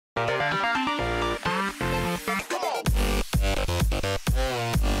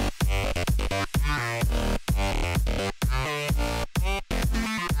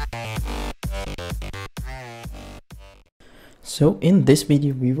So in this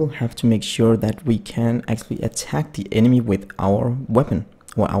video we will have to make sure that we can actually attack the enemy with our weapon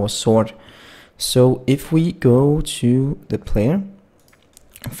or our sword. So if we go to the player,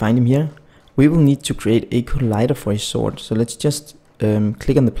 find him here, we will need to create a collider for his sword. So let's just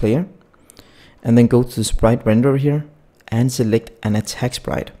click on the player and then go to the sprite renderer here and select an attack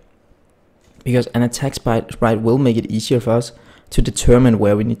sprite. Because an attack sprite will make it easier for us to determine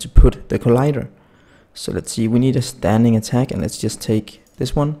where we need to put the collider. So let's see, we need a standing attack, and let's just take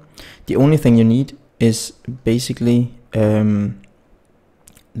this one. The only thing you need is basically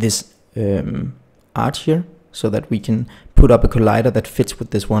this arch here, so that we can put up a collider that fits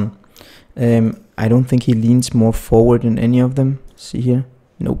with this one. I don't think he leans more forward in any of them. See here?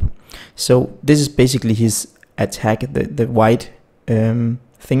 Nope. So this is basically his attack. The white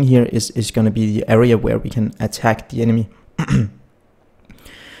thing here is going to be the area where we can attack the enemy.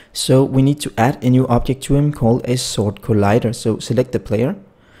 So we need to add a new object to him called a sword collider. So select the player,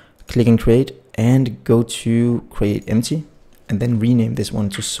 click on create, and go to create empty, and then rename this one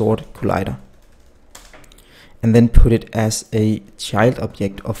to sword collider. And then put it as a child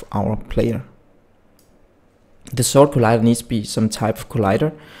object of our player. The sword collider needs to be some type of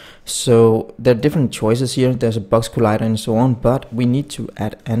collider. So there are different choices here. There's a box collider and so on, but we need to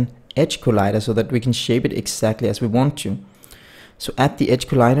add an edge collider so that we can shape it exactly as we want to. So add the edge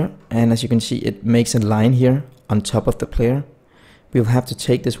collider, and as you can see, it makes a line here on top of the player. We'll have to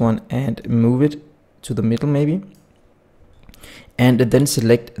take this one and move it to the middle maybe, and then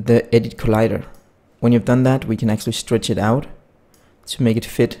select the edit collider. When you've done that, we can actually stretch it out to make it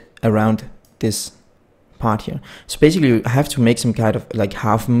fit around this part here. So basically you have to make some kind of like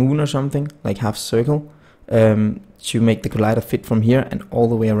half moon or something, like half circle, to make the collider fit from here and all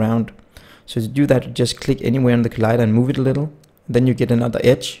the way around. So to do that, just click anywhere on the collider and move it a little. Then you get another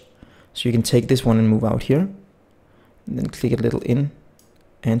edge, so you can take this one and move out here, and then click a little in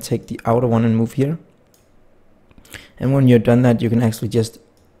and take the outer one and move here. And when you're done that, you can actually just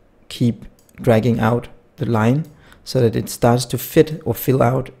keep dragging out the line so that it starts to fit or fill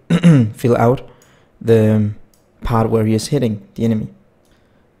out fill out the part where he is hitting the enemy.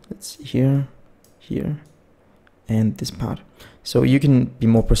 Let's see here, here, and this part. So you can be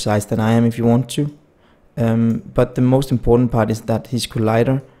more precise than I am if you want to. But the most important part is that his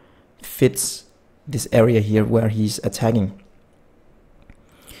collider fits this area here where he's attacking.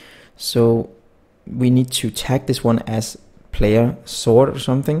 So we need to tag this one as player sword or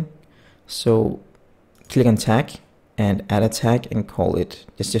something. So click on tag and add a tag and call it,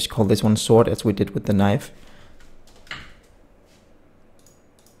 let's just call this one sword as we did with the knife.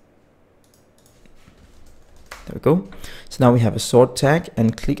 There we go. So now we have a sword tag,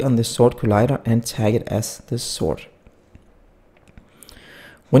 and click on the sword collider and tag it as the sword.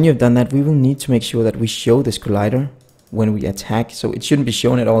 When you've done that, we will need to make sure that we show this collider when we attack. So it shouldn't be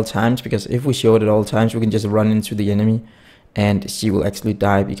shown at all times, because if we show it at all times, we can just run into the enemy and she will actually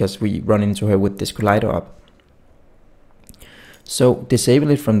die because we run into her with this collider up. So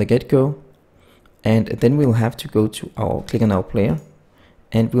disable it from the get-go, and then we'll have to go to our, click on our player,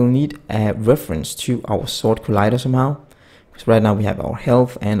 and we'll need a reference to our sword collider somehow. Because right now we have our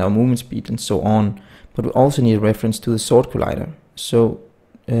health and our movement speed and so on, but we also need a reference to the sword collider. So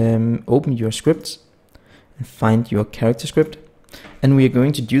open your scripts and find your character script, and we are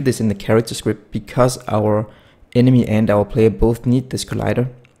going to do this in the character script because our enemy and our player both need this collider.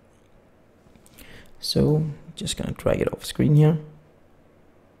 So just gonna drag it off screen here,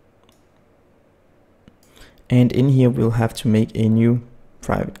 and in here we'll have to make a new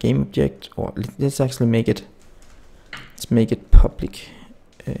private game object, or let's actually make it, let's make it public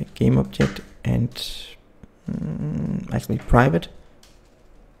game object, and actually private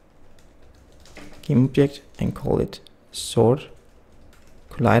game object, and call it sword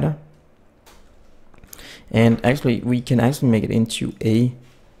collider. And actually we can actually make it into a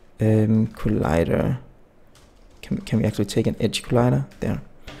collider. Can we actually take an edge collider there?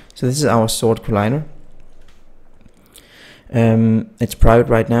 So this is our sword collider. It's private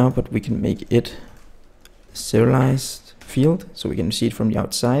right now, but we can make it serialized field so we can see it from the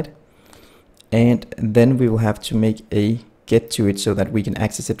outside, and then we will have to make a get to it so that we can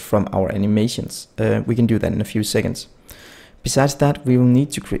access it from our animations. We can do that in a few seconds. Besides that, we will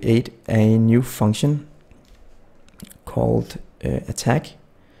need to create a new function called attack.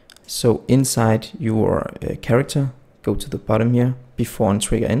 So inside your character, go to the bottom here before and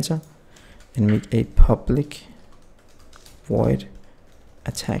trigger enter, and make a public void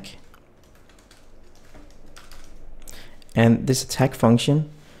attack. And this attack function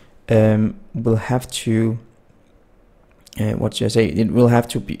will have to what should I say? It will have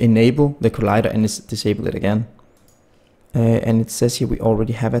to enable the collider and disable it again. And it says here we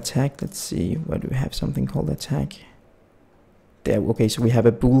already have attack. Let's see, where do we have something called attack? There. Okay, so we have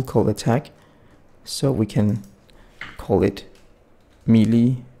a bool called attack, so we can call it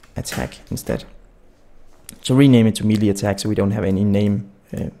melee attack instead. So rename it to melee attack so we don't have any name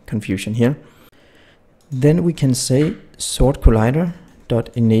confusion here. Then we can say sword collider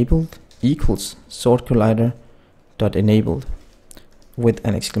dot enabled equals sword collider dot enabled with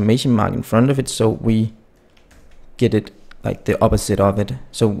an exclamation mark in front of it, so we get it like the opposite of it.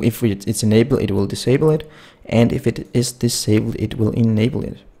 So if it's enabled, it will disable it, and if it is disabled, it will enable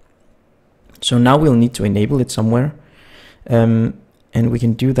it. So now we'll need to enable it somewhere, and we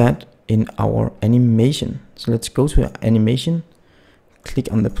can do that in our animation. So let's go to animation,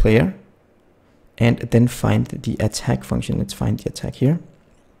 click on the player, and then find the attack function. Let's find the attack here,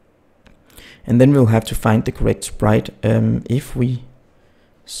 and then we'll have to find the correct sprite. If we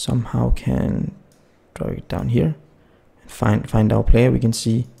somehow can drag it down here, find our player, we can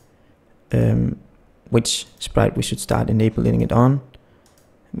see which sprite we should start enabling it on.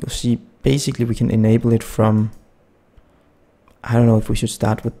 We'll see basically we can enable it from, I don't know if we should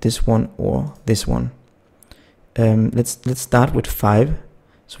start with this one or this one. Let's start with 5,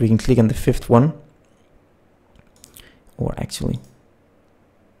 so we can click on the 5th one, or actually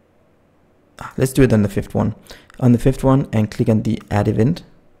let's do it on the 5th one. On the 5th one, and click on the add event,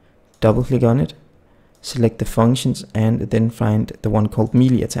 double click on it, select the functions, and then find the one called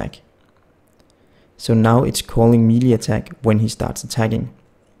melee attack. So now it's calling melee attack when he starts attacking.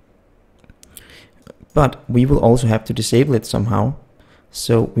 But we will also have to disable it somehow.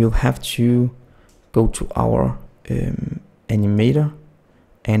 So we'll have to go to our animator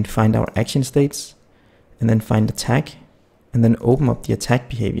and find our action states, and then find attack, and then open up the attack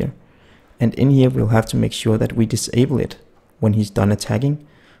behavior. And in here we'll have to make sure that we disable it when he's done attacking.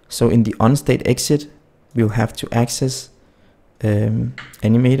 So in the onState exit, we'll have to access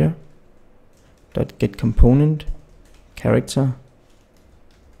animator.getComponent character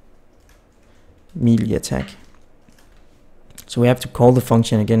melee attack. So we have to call the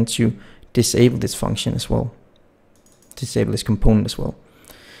function again to disable this function as well, disable this component as well.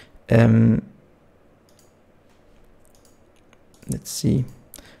 Let's see.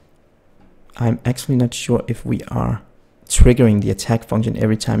 I'm actually not sure if we are triggering the attack function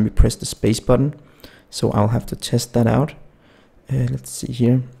every time we press the space button, so I'll have to test that out. Let's see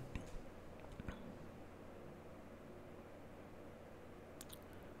here.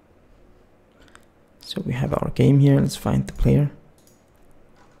 So we have our game here. Let's find the player,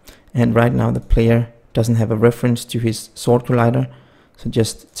 and right now the player doesn't have a reference to his sword collider, so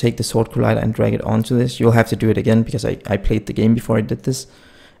just take the sword collider and drag it onto this. You'll have to do it again because I played the game before I did this.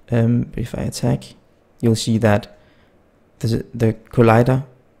 But if I attack, you'll see that the collider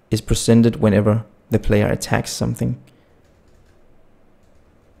is presented whenever the player attacks something,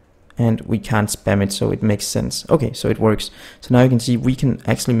 and we can't spam it, so it makes sense. Okay, so it works. So now you can see we can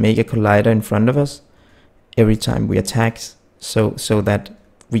actually make a collider in front of us every time we attack, so that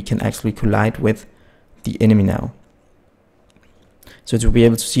we can actually collide with the enemy now. So to be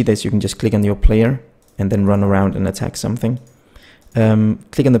able to see this, you can just click on your player and then run around and attack something.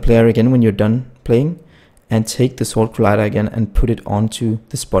 Click on the player again when you're done playing, and take the sword collider again and put it onto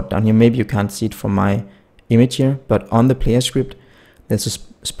the spot down here. Maybe you can't see it from my image here, but on the player script there's a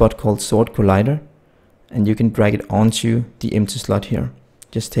spot called sword collider, and you can drag it onto the empty slot here.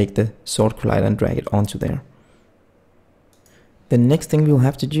 Just take the sword collider and drag it onto there. The next thing we'll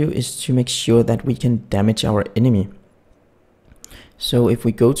have to do is to make sure that we can damage our enemy. So if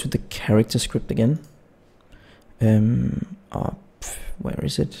we go to the character script again, where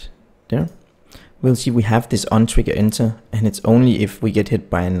is it? There. We'll see we have this on-trigger enter, and it's only if we get hit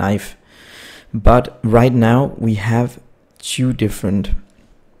by a knife. But right now we have two different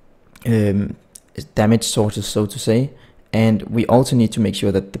damage sources, so to say, and we also need to make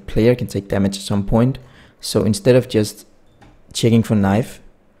sure that the player can take damage at some point. So instead of just checking for knife,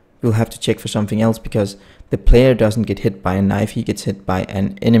 we'll have to check for something else, because the player doesn't get hit by a knife, he gets hit by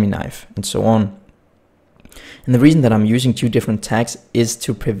an enemy knife, and so on. And the reason that I'm using two different tags is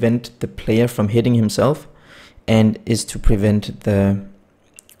to prevent the player from hitting himself, and is to prevent the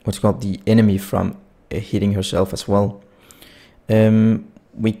the enemy from hitting herself as well.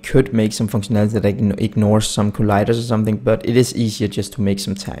 We could make some functionality that ignores some colliders or something, but it is easier just to make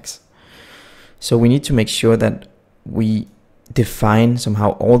some tags. So we need to make sure that we define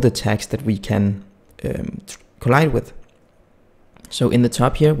somehow all the tags that we can collide with. So in the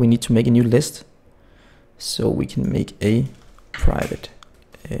top here, we need to make a new list. So we can make a private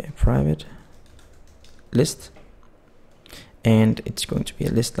list, and it's going to be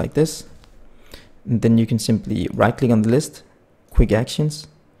a list like this. And then you can simply right click on the list, quick actions,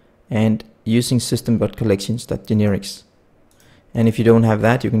 and using system.collections.generics. And if you don't have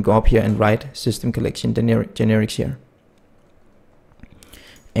that, you can go up here and write system collection generics here.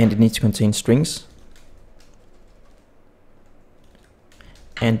 And it needs to contain strings.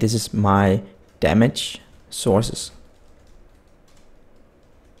 And this is my damage sources.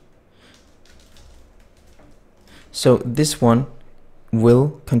 So this one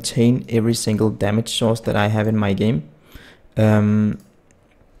will contain every single damage source that I have in my game.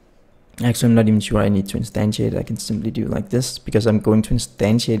 Actually, I'm not even sure I need to instantiate it. I can simply do like this because I'm going to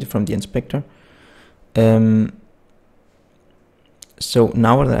instantiate it from the inspector. So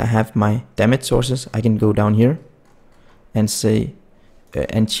now that I have my damage sources, I can go down here and say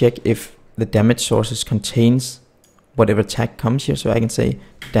and check if the damage sources contains whatever tag comes here. So I can say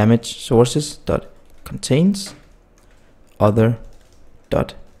damage sources dot contains other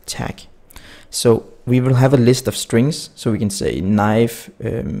dot tag. So we will have a list of strings, so we can say knife,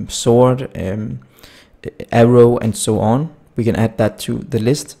 sword, arrow, and so on. We can add that to the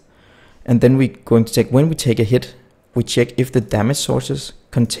list, and then we're going to check when we take a hit. We check if the damage sources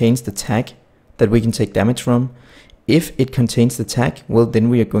contains the tag that we can take damage from. If it contains the tag, well, then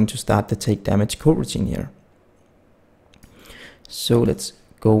we are going to start the take damage coroutine here. So let's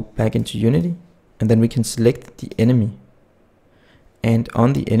go back into Unity, and then we can select the enemy. And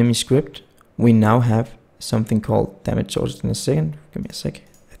on the enemy script, we now have something called damage sources. In a second, give me a sec.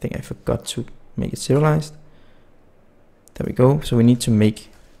 I think I forgot to make it serialized. There we go. So we need to make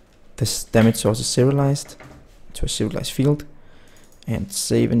this damage sources serialized to a serialized field, and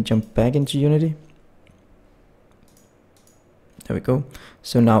save and jump back into Unity. There we go.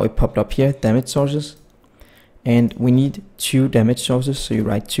 So now it popped up here, damage sources, and we need 2 damage sources. So you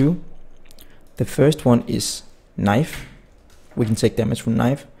write 2. The first one is knife. We can take damage from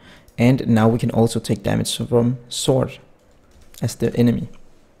knife, and now we can also take damage from sword as the enemy.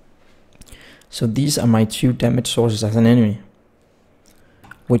 So these are my 2 damage sources as an enemy,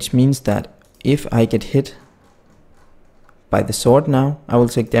 which means that if I get hit by the sword now, I will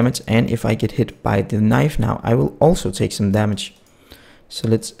take damage, and if I get hit by the knife now, I will also take some damage. So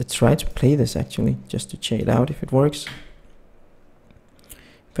let's try to play this actually, just to check it out if it works.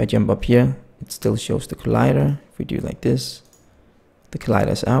 If I jump up here, it still shows the collider. If we do like this, the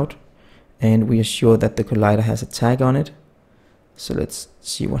collider is out, and we are sure that the collider has a tag on it. So let's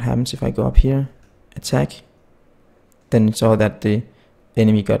see what happens if I go up here, attack. Then it saw that the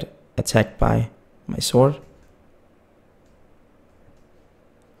enemy got attacked by my sword.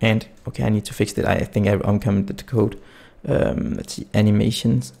 And okay, I need to fix that. I think I uncommented the code. Let's see,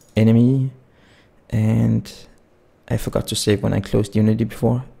 animations, enemy, and I forgot to save when I closed Unity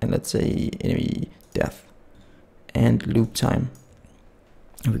before. And let's say enemy death and loop time.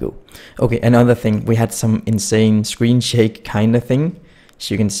 Here we go. Okay, another thing, we had some insane screen shake kind of thing.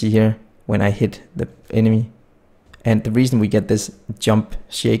 So you can see here when I hit the enemy. And the reason we get this jump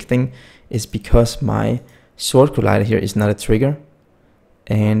shake thing is because my sword collider here is not a trigger.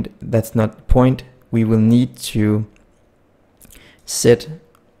 And that's not the point. We will need to set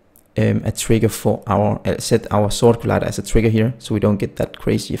a trigger for our set our sword collider as a trigger here, so we don't get that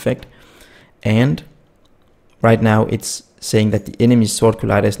crazy effect. And right now it's saying that the enemy's sword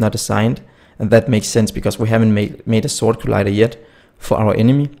collider is not assigned, and that makes sense because we haven't made a sword collider yet for our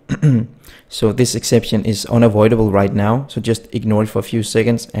enemy. So this exception is unavoidable right now, so just ignore it for a few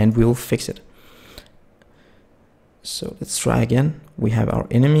seconds and we'll fix it. So let's try again. We have our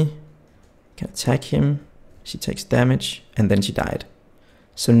enemy, can attack him, she takes damage, and then she died.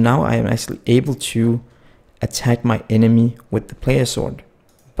 So now I am actually able to attack my enemy with the player sword.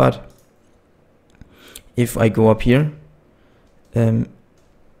 But if I go up here, I'm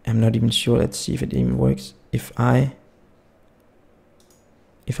not even sure, let's see if it even works. If I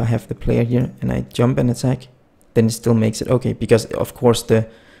have the player here and I jump and attack, then it still makes it okay, because of course the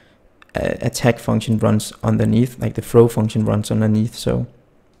attack function runs underneath, like the throw function runs underneath, so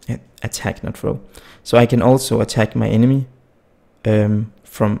attack, not throw. So I can also attack my enemy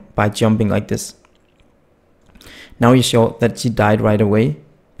by jumping like this. Now you saw that she died right away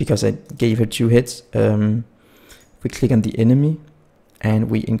because I gave her 2 hits. We click on the enemy and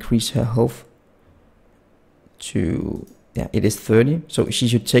we increase her health to, yeah, it is 30. So she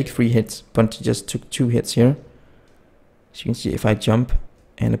should take 3 hits, but she just took 2 hits here. So you can see if I jump,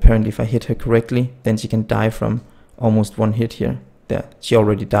 and apparently if I hit her correctly, then she can die from almost 1 hit here. There, she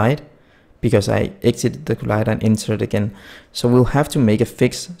already died, because I exited the collider and entered again. So we'll have to make a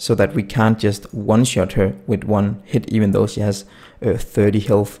fix so that we can't just one-shot her with one hit, even though she has 30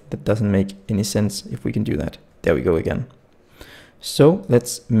 health. That doesn't make any sense if we can do that. There we go again. So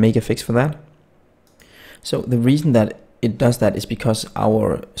let's make a fix for that. So the reason that it does that is because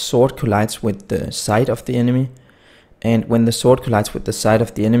our sword collides with the side of the enemy, and when the sword collides with the side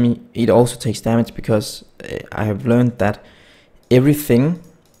of the enemy, it also takes damage, because I have learned that everything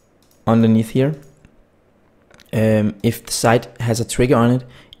underneath here, if the side has a trigger on it,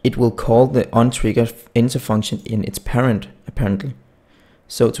 it will call the onTrigger enter function in its parent, apparently.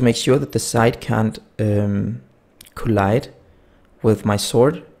 So to make sure that the side can't collide with my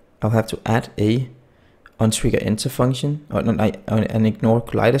sword, I'll have to add a onTrigger enter function, or an ignore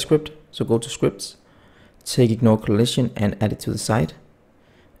collider script. So go to scripts, take ignore collision and add it to the side.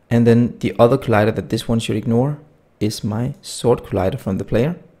 And then the other collider that this one should ignore is my sword collider from the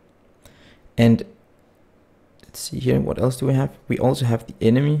player. And let's see here, what else do we have? We also have the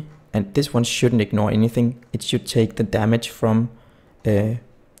enemy, and this one shouldn't ignore anything. It should take the damage from the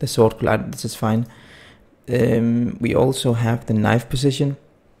sword collider. This is fine. We also have the knife position.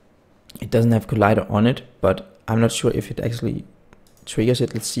 It doesn't have collider on it, but I'm not sure if it actually triggers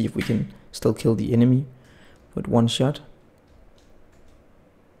it. Let's see if we can still kill the enemy with one shot.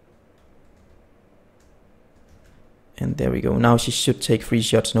 And there we go. Now she should take 3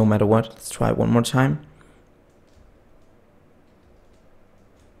 shots no matter what. Let's try one more time.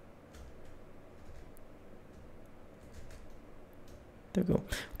 There we go.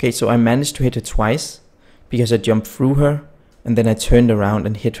 Okay, so I managed to hit her twice because I jumped through her and then I turned around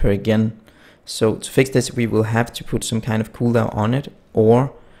and hit her again. So to fix this, we will have to put some kind of cooldown on it,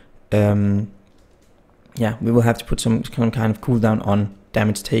 or yeah, we will have to put some kind of cooldown on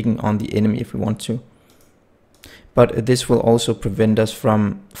damage taken on the enemy if we want to. But this will also prevent us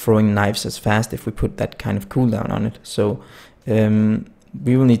from throwing knives as fast if we put that kind of cooldown on it. So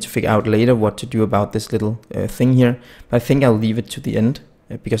we will need to figure out later what to do about this little thing here. But I think I'll leave it to the end,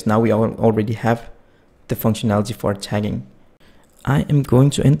 because now we already have the functionality for attacking. I am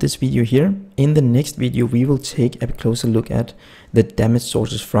going to end this video here. In the next video, we will take a closer look at the damage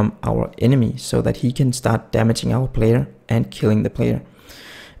sources from our enemy, so that he can start damaging our player and killing the player.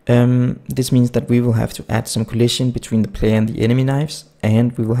 This means that we will have to add some collision between the player and the enemy knives,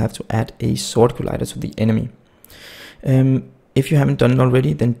 and we will have to add a sword collider to the enemy. If you haven't done it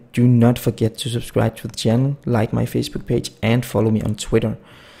already, then do not forget to subscribe to the channel, like my Facebook page, and follow me on Twitter.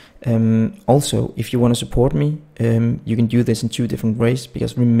 Also, if you want to support me, you can do this in 2 different ways,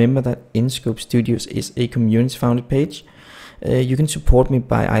 because remember that InScope Studios is a community founded page. You can support me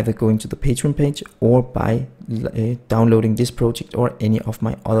by either going to the Patreon page or by downloading this project or any of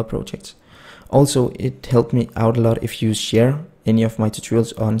my other projects. Also, it helped me out a lot if you share any of my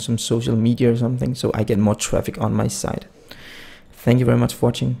tutorials on some social media or something, so I get more traffic on my site. Thank you very much for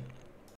watching.